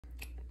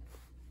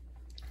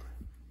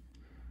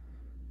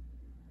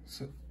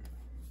So,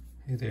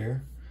 hey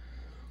there.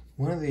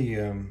 One of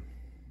the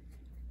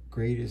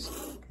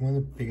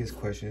biggest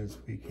questions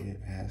we can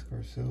ask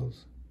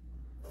ourselves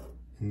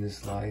in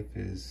this life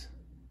is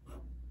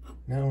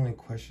not only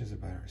questions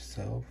about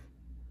ourselves,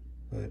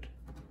 but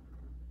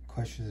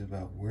questions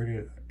about where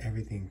did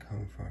everything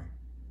come from,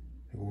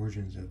 the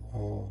origins of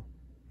all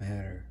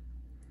matter.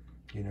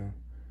 You know,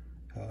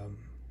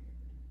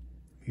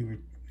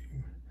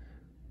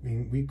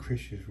 we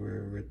Christians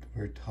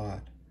we're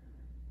taught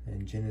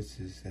in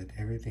Genesis that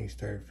everything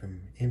started from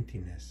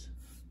emptiness.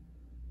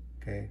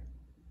 Okay,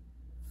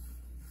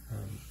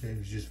 it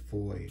was just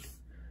void,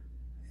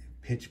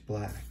 pitch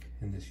black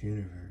in this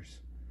universe,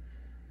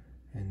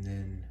 and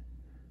then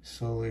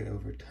slowly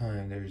over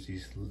time,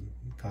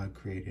 God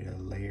created a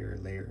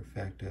layer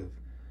effect of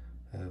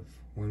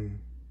one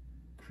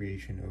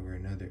creation over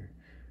another.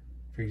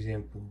 For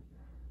example,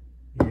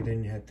 you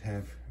then have to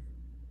have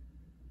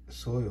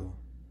soil,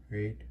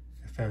 right?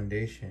 A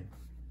foundation,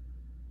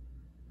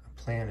 a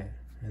planet,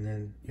 and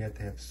then you have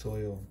to have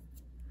soil,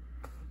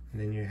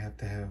 and then you have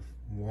to have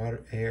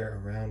water,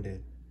 air around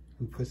it.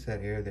 Who puts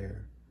that air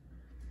there?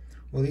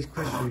 Well, these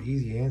questions are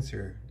easy to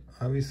answer.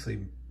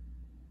 Obviously,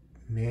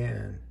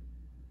 man.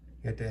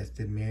 You have to ask,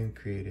 did man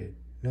create it?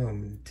 No,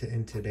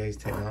 in today's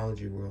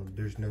technology world,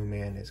 there's no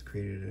man that's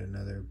created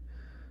another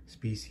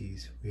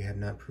species. We have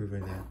not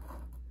proven that.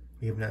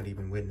 We have not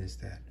even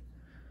witnessed that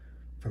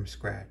from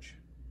scratch.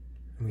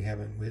 And we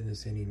haven't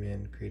witnessed any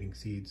man creating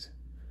seeds.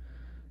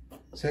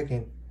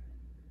 Second,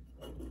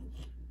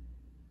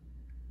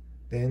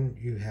 then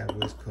you have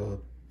what's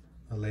called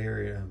a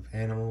layer of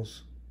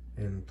animals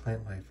and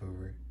plant life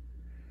over it.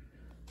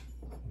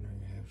 You know,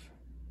 you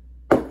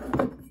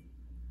have,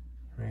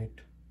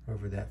 right,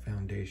 over that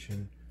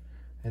foundation.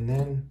 And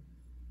then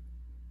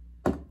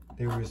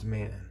there was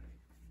man.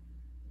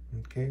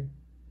 Okay?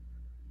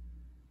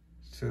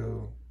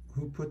 So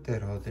who put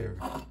that out there?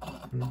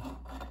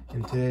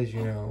 And today's,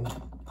 you know,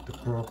 the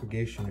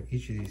propagation of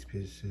each of these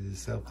species is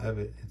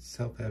self-evident. It's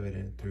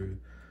self-evident through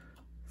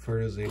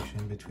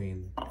fertilization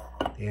between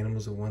the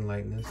animals of one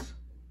likeness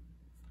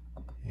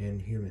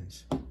and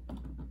humans.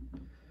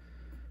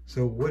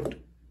 So what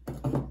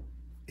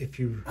if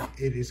you,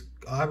 it is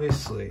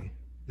obviously,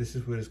 this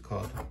is what is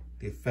called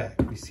the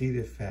effect. We see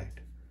the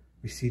effect.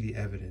 We see the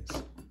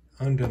evidence.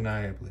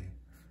 Undeniably,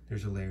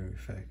 there's a layer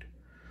effect.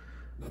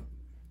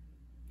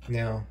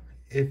 Now,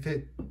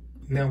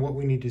 what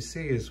we need to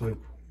see is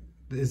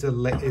the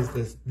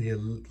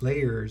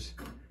layers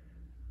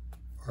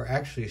are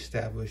actually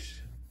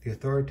established. The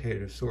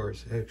authoritative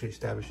source actually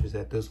establishes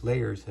that those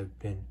layers have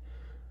been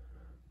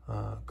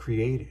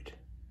created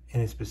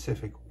in a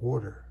specific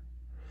order.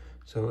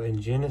 So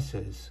in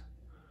Genesis,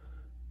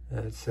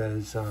 it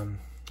says,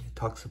 it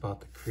talks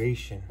about the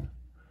creation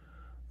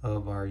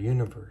of our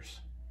universe.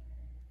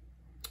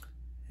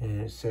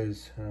 And it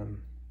says,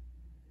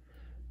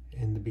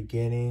 in the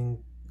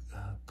beginning,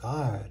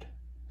 God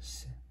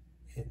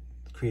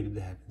created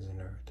the heavens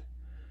and earth.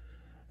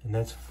 And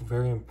that's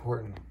very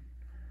important.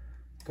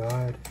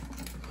 God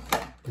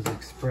is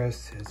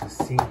expressed as a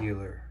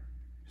singular,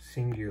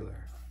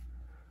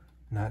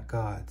 not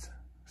gods,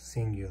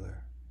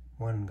 singular,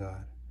 one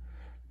God.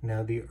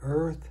 Now the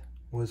earth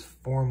was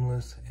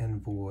formless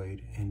and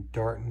void, and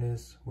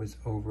darkness was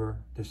over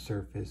the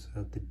surface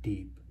of the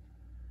deep.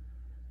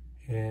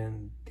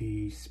 And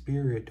the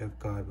Spirit of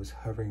God was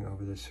hovering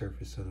over the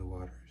surface of the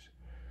waters.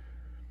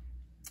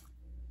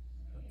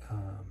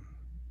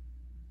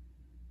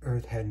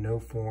 Earth had no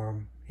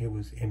form. It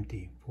was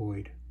empty,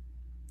 void.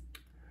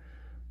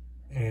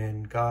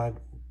 And God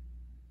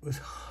was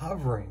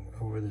hovering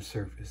over the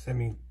surface. I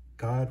mean,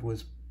 God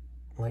was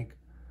like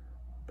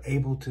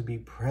able to be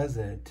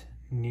present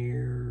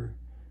near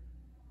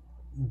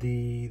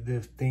the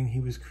thing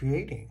he was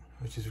creating,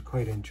 which is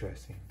quite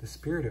interesting. The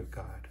Spirit of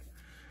God.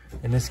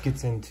 And that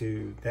gets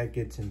into,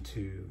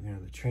 you know,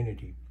 the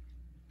Trinity.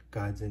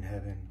 God's in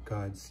heaven,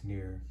 God's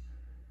near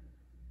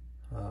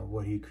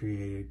what he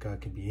created.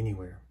 God can be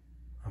anywhere.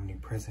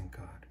 Omnipresent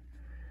God.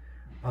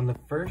 On the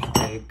first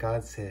day,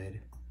 God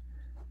said,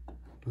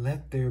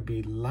 let there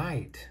be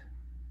light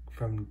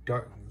from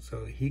dark.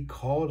 So he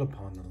called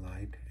upon the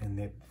light, and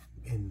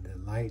the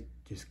light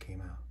just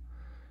came out.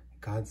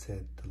 God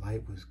said the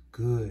light was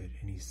good,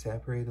 and he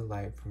separated the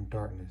light from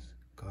darkness.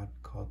 God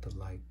called the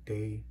light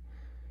day,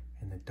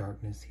 and the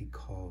darkness he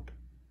called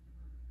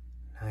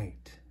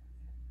night.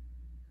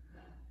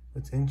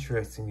 What's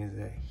interesting is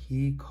that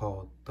he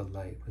called the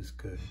light was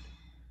good.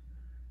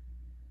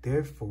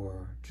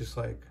 Therefore, just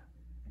like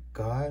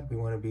God, we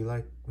want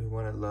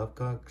to love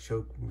God,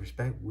 show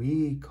respect.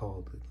 We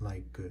called the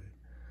light good.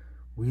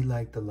 We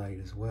like the light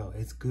as well.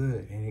 It's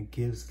good and it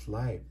gives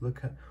life.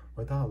 Look,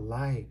 without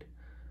light,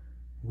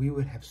 we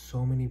would have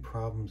so many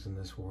problems in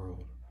this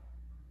world.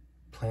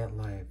 Plant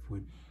life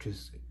would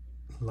just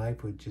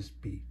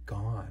be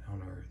gone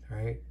on earth,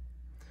 right?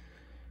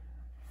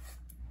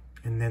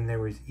 And then there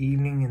was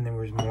evening and there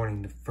was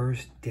morning, the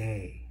first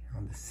day.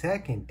 On the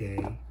second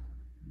day,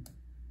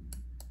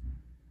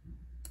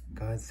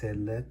 God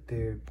said, let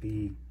there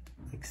be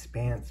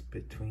expanse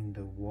between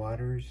the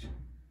waters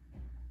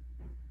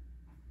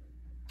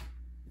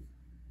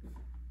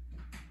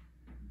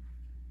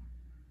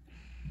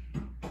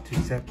to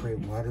separate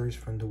waters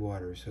from the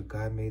waters. So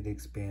God made the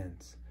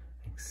expanse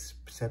and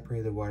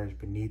separated the waters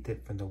beneath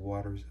it from the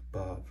waters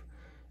above.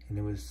 And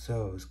it was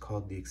so. It's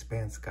called the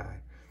expanse sky.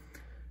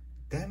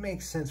 That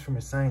makes sense from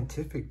a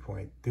scientific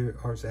point. There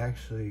are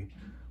actually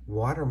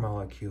water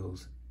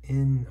molecules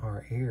in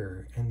our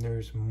air, and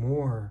there's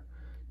more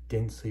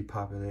densely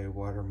populated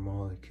water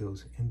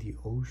molecules in the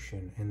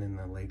ocean and in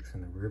the lakes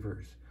and the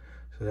rivers.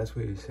 So that's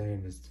what he's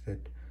saying, is that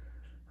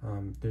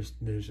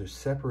there's a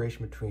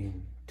separation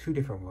between two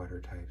different water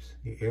types: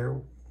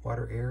 the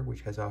water air,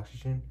 which has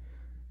oxygen,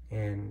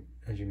 and,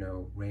 as you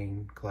know,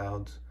 rain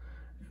clouds,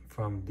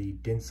 from the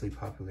densely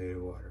populated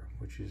water,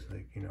 which is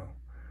like, you know,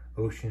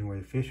 ocean where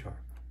the fish are.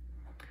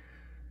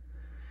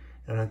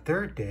 And on the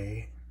third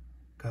day,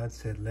 God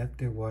said, "Let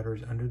the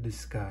waters under the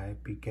sky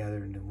be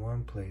gathered into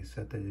one place,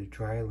 so that the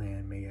dry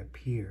land may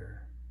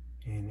appear."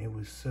 And it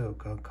was so.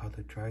 God called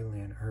the dry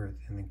land earth,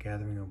 and the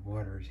gathering of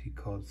waters he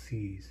called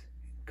seas.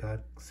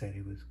 God said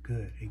it was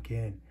good.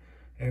 Again,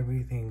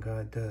 everything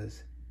God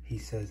does, he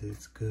says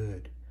it's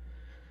good.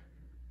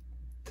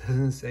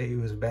 Doesn't say it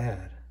was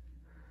bad.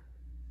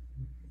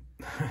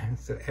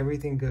 So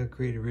everything God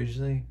created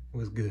originally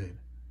was good.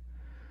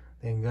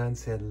 Then God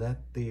said,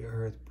 "Let the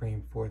earth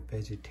bring forth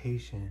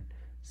vegetation,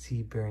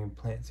 seed-bearing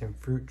plants and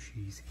fruit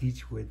trees,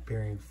 each with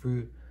bearing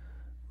fruit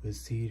with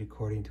seed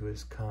according to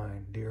its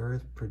kind." The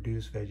earth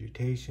produced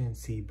vegetation,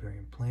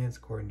 seed-bearing plants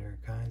according to their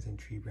kinds, and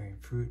tree-bearing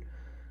fruit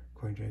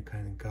according to their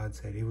kind. And God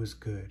said it was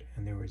good.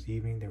 And there was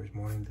evening, there was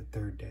morning, the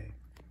third day.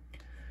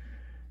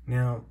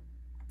 Now,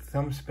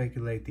 some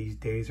speculate these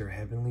days are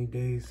heavenly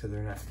days, so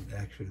they're not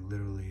actually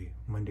literally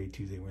Monday,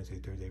 Tuesday, Wednesday,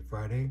 Thursday,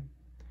 Friday.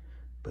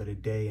 But a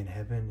day in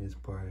heaven is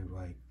probably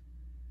like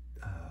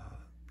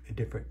a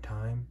different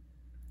time.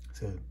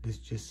 So this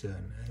is just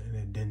an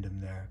addendum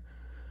there.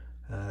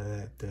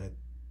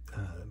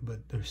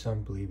 But there's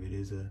some believe it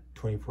is a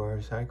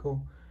 24-hour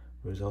cycle.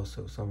 There's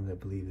also some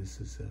that believe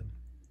this is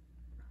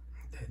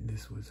that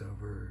this was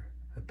over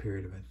a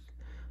period of a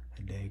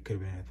day. It could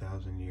have been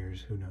 1,000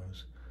 years. Who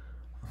knows?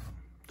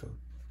 So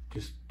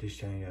just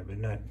showing up, but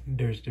not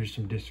there's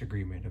some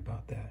disagreement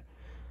about that.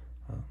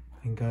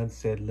 And God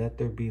said, "Let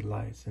there be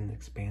lights in the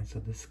expanse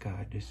of the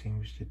sky,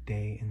 distinguish the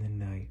day and the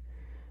night,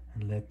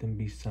 and let them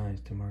be signs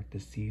to mark the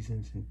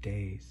seasons and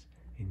days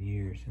and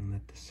years, and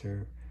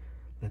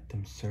let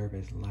them serve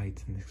as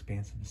lights in the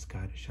expanse of the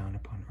sky to shine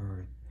upon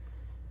earth."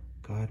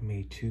 God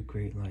made two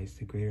great lights,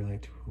 the greater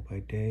light to rule by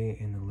day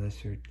and the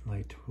lesser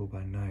light to rule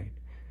by night.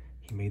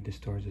 He made the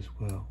stars as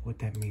well. What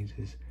that means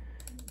is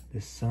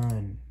the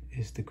sun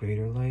is the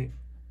greater light,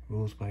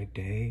 rules by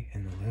day,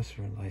 and the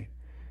lesser light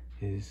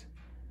is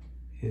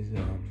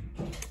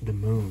the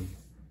moon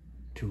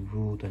to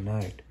rule the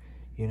night.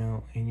 You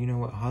know, and you know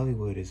what?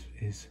 Hollywood is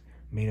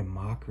made a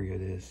mockery of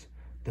this,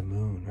 the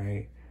moon,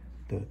 right?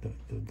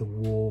 The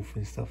wolf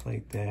and stuff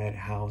like that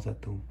howls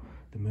at the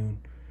moon.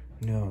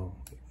 No,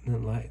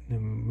 the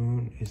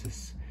moon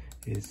is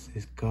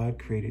God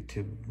created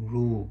to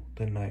rule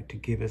the night, to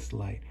give us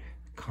light,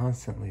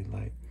 constantly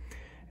light.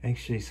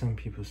 Actually, some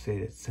people say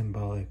that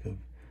symbolic of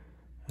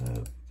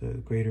the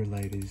greater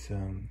light is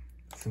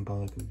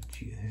symbolic of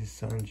his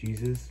son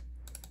Jesus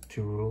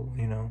to rule,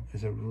 you know,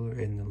 as a ruler,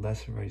 and the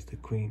lesser light is the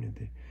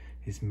queen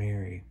is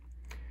Mary.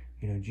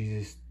 You know,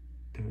 Jesus,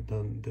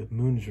 the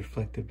moon is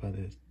reflected by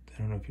the, I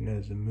don't know if you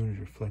notice, the moon is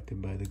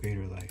reflected by the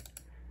greater light,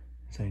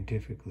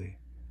 scientifically.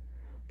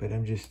 But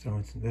I'm just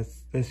throwing some,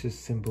 that's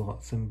just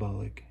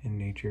symbolic in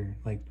nature,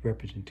 like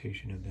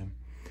representation of them.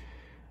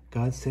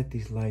 God set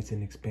these lights in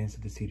the expanse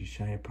of the sea to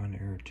shine upon the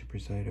earth, to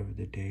preside over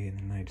the day and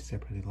the night, to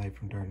separate the light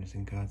from darkness.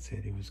 And God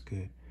said it was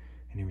good.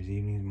 And it was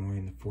evening and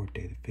morning, the fourth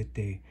day. The fifth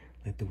day,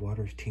 let the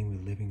waters teem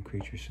with living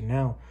creatures. So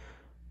now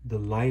the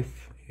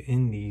life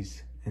in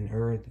these, in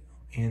earth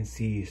and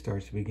sea,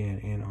 starts to begin,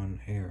 and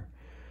on air.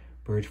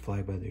 Birds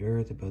fly by the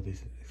earth, above the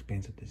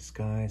expanse of the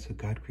sky. So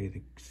God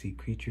created the sea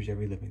creatures,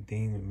 every living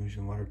thing that moves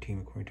in water, teem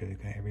according to the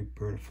God. Every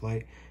bird of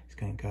flight,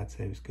 and God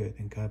said it was good.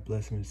 Then God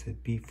blessed them and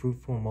said, "Be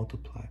fruitful and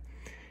multiply,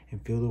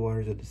 and fill the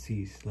waters of the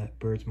seas. Let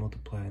birds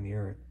multiply on the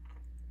earth."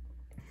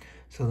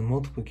 So the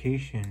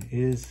multiplication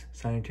is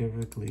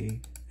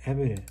scientifically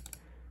evident.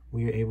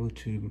 We are able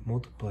to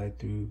multiply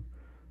through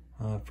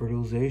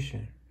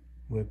fertilization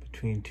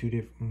between two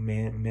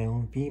different male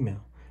and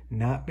female,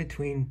 not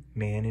between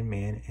man and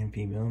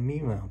female and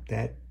female.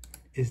 That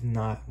is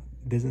not,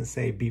 doesn't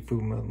say be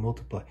fruitful and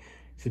multiply. It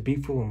says be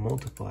fruitful and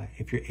multiply.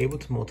 If you're able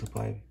to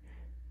multiply,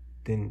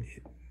 then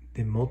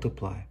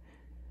multiply.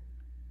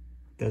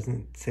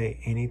 Doesn't say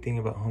anything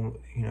about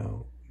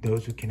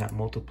those who cannot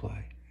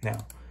multiply.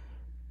 Now,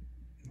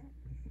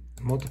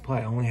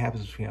 multiply only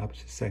happens between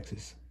opposite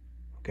sexes,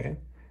 okay?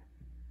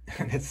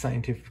 That's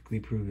scientifically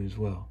proven as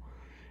well.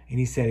 And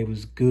he said it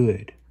was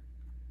good.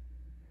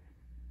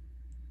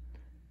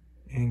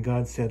 And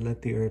God said,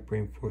 let the earth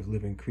bring forth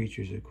living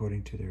creatures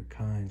according to their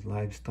kinds,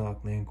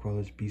 livestock, land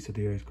crawlers, beasts of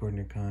the earth according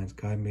to their kinds.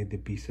 God made the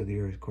beasts of the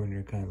earth according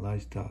to their kinds,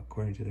 livestock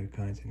according to their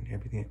kinds, and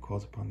everything that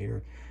crawls upon the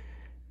earth.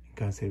 And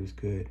God said it was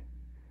good.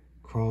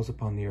 Crawls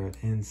upon the earth,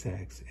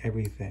 insects,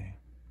 everything,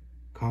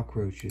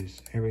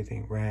 cockroaches,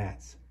 everything,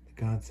 rats.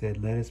 God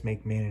said, let us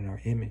make man in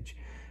our image,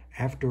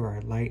 after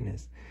our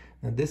likeness.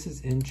 Now this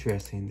is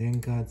interesting. Then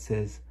God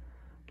says,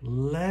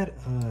 let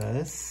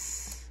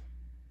us,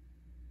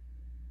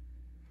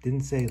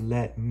 didn't say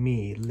let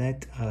me,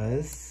 let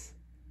us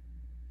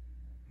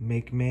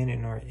make man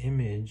in our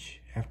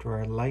image, after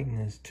our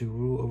likeness, to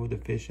rule over the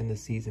fish and the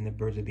seas and the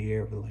birds of the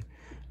air, and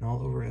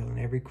all over and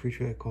every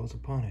creature that calls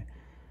upon it.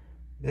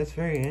 That's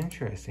very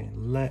interesting.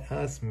 Let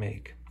us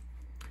make.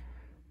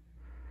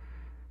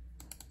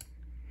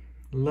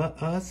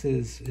 Let us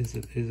is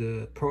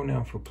a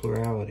pronoun for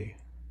plurality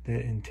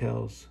that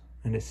entails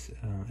an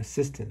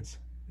assistance.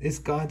 It's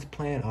God's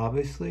plan,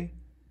 obviously.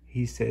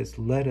 He says,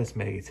 let us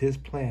make. It's his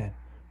plan.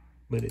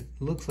 But it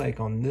looks like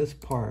on this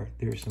part,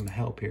 there's some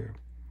help here.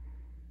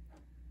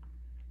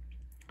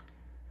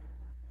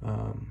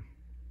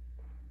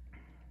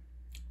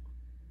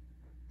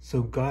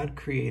 So God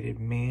created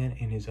man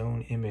in his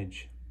own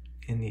image.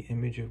 In the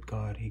image of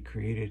God, he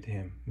created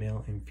him,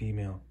 male and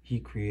female. He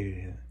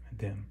created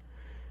them.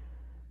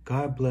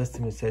 God blessed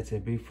him and said to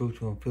him, be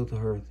fruitful and fill the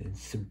earth and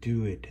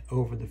subdue it,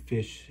 over the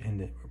fish and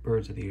the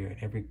birds of the air and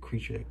every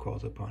creature that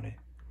crawls upon it.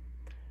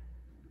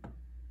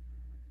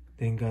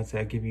 Then God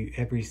said, I give you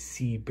every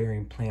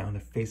seed-bearing plant on the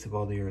face of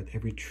all the earth,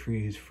 every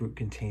tree whose fruit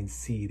contains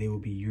seed. They will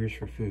be yours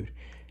for food.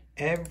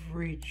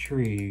 Every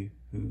tree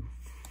whose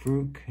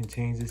fruit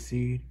contains a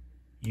seed,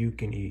 you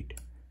can eat.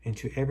 And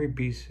to every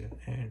beast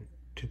and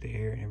to the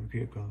air and every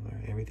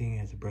creature, everything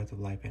has a breath of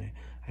life in it.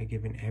 I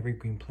give in every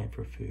green plant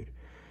for food.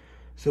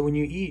 So when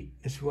you eat,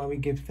 this is why we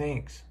give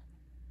thanks.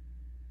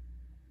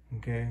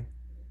 Okay?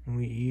 When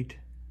we eat,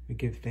 we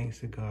give thanks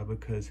to God,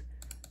 because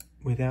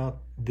without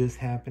this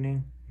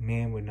happening,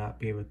 man would not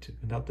be able to,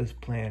 without this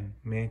plan,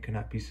 man could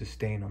not be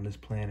sustained on this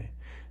planet.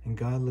 And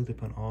God looked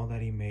upon all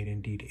that he made.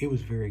 Indeed, it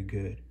was very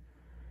good.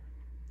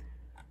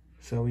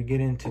 So we get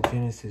into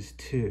Genesis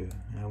 2.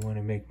 And I want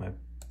to make my,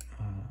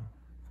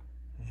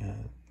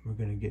 we're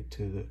going to get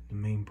to the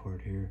main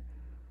part here,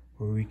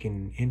 where we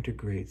can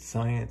integrate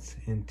science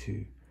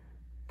into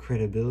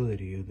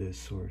credibility of this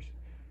source.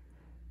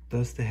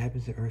 Thus the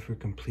heavens and earth were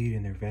complete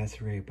in their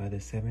vast array. By the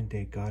seventh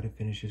day God had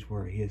finished his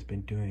work he has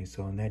been doing.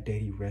 So on that day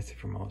he rested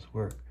from all his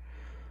work.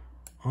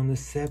 On the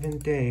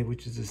seventh day,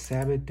 which is the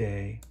Sabbath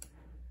day,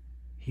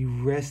 he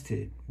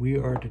rested. We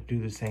are to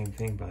do the same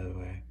thing, by the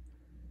way.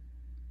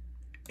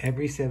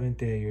 Every seventh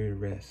day you're to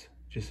rest,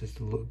 just as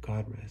the Lord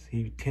God rests.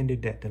 He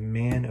intended that the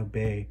man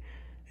obey,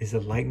 is a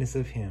likeness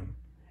of him,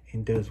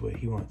 and does what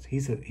he wants.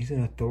 He's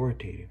an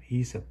authoritative.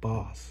 He's a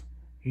boss.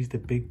 He's the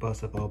big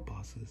boss of all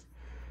bosses.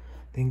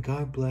 Then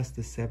God blessed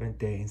the seventh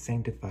day and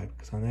sanctified,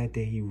 because on that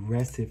day he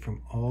rested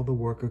from all the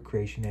work of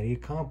creation that he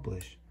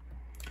accomplished.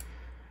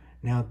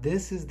 Now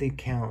this is the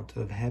account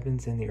of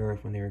heavens and the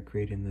earth when they were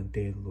created in the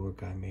day the Lord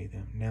God made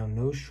them. Now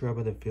no shrub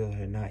of the field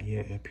had not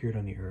yet appeared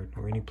on the earth,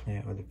 nor any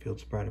plant of the field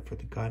sprouted, for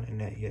the God had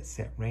not yet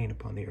set rain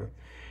upon the earth,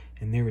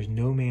 and there was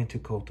no man to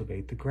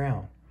cultivate the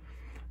ground.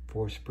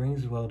 For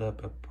springs welled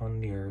up upon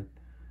the earth,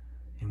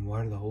 and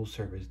watered the whole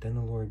surface. Then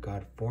the Lord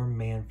God formed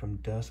man from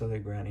dust of the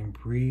ground, and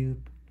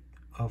breathed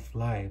of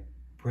life,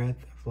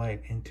 breath of life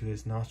into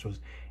his nostrils,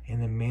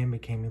 and the man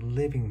became a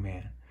living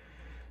man.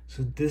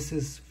 So this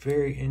is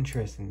very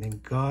interesting.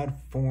 Then God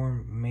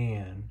formed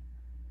man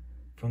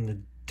from the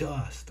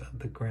dust of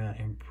the ground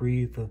and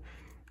breathed.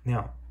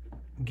 Now,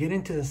 get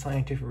into the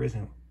scientific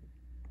reason.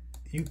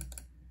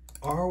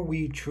 Are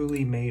we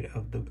truly made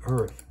of the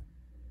earth?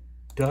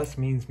 Dust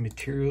means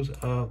materials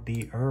of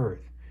the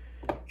earth.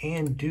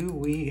 And do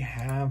we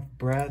have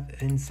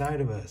breath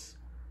inside of us?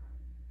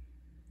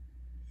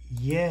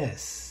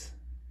 Yes.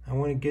 I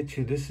want to get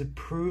to this. It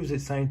proves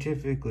it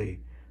scientifically.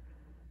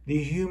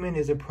 The human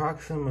is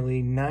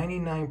approximately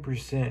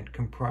 99%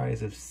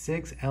 comprised of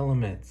 6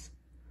 elements.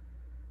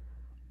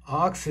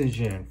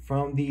 Oxygen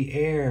from the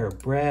air,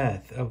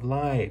 breath of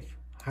life.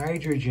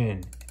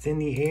 Hydrogen, it's in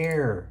the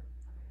air.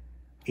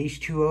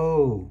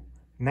 H2O,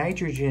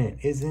 nitrogen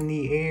is in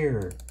the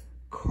air.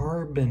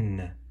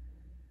 Carbon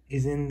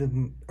is in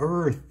the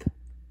earth.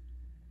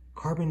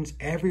 Carbon's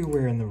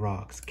everywhere in the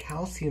rocks.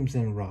 Calcium's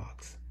in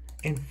rocks.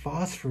 And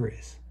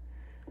phosphorus.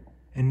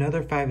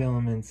 Another 5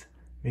 elements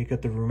make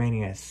up the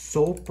remaining as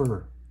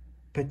sulfur,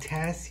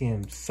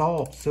 potassium,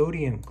 salt,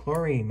 sodium,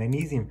 chlorine,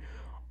 magnesium.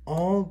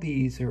 All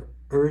these are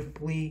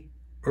earthly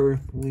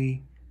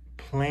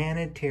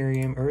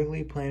planetarium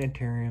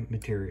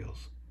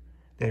materials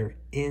that are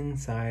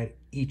inside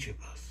each of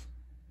us.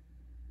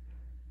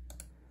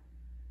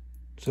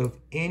 So if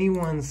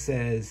anyone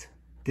says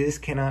this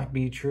cannot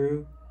be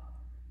true,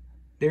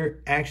 they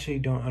actually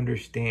don't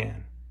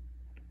understand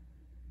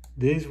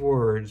these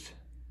words.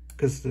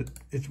 Because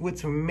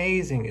what's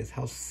amazing is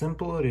how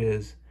simple it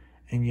is,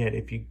 and yet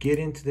if you get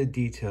into the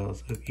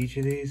details of each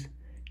of these,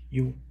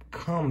 you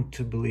come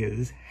to believe that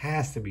this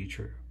has to be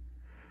true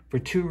for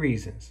two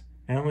reasons.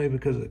 Not only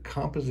because the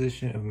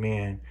composition of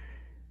man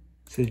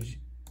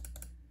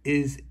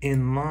is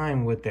in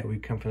line with that we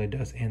come from the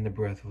dust and the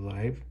breath of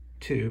life.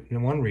 Two,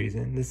 and one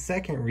reason. The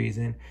second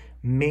reason,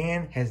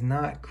 man has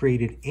not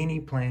created any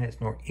planets,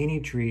 nor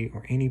any tree,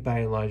 or any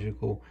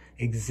biological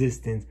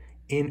existence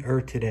in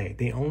Earth today.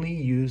 They only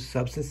use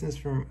substances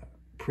from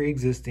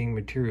pre-existing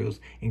materials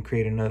and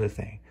create another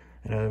thing.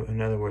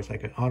 In other words,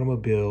 like an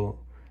automobile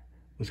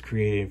was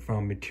created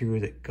from material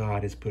that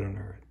God has put on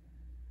Earth.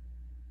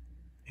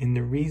 And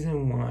the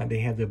reason why they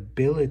have the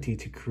ability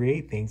to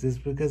create things is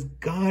because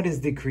God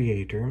is the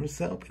creator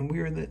himself, and we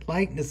are the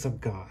likeness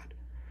of God.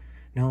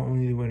 Not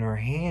only in our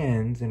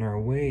hands and our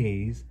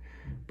ways,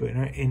 but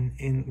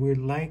in we're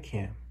like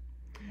him.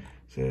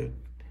 So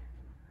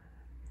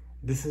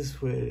this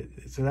is what,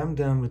 so I'm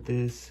done with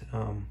this.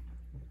 I'm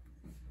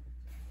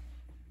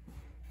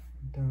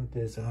done with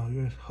this. I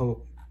just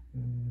hope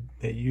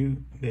that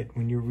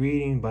when you're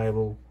reading the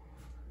Bible,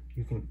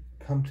 you can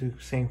come to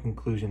the same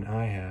conclusion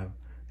I have,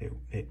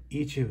 that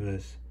each of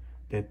us,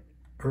 that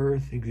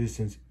Earth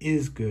existence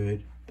is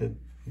good, that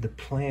the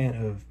plan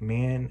of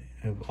man,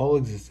 of all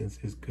existence,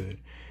 is good.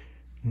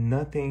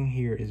 Nothing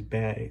here is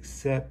bad,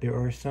 except there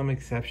are some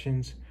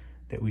exceptions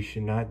that we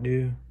should not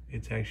do.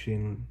 It's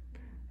actually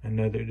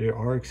there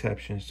are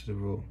exceptions to the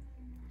rule.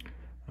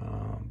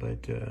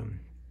 But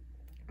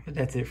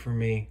that's it for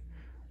me.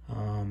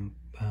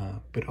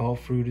 But all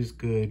fruit is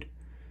good,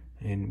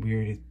 and we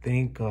are to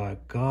thank God.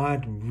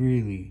 God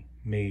really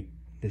made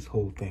this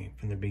whole thing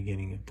from the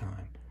beginning of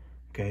time.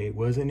 Okay, it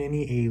wasn't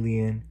any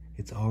alien.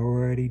 It's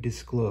already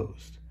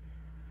disclosed.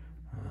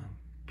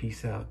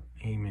 Peace out.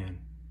 Amen.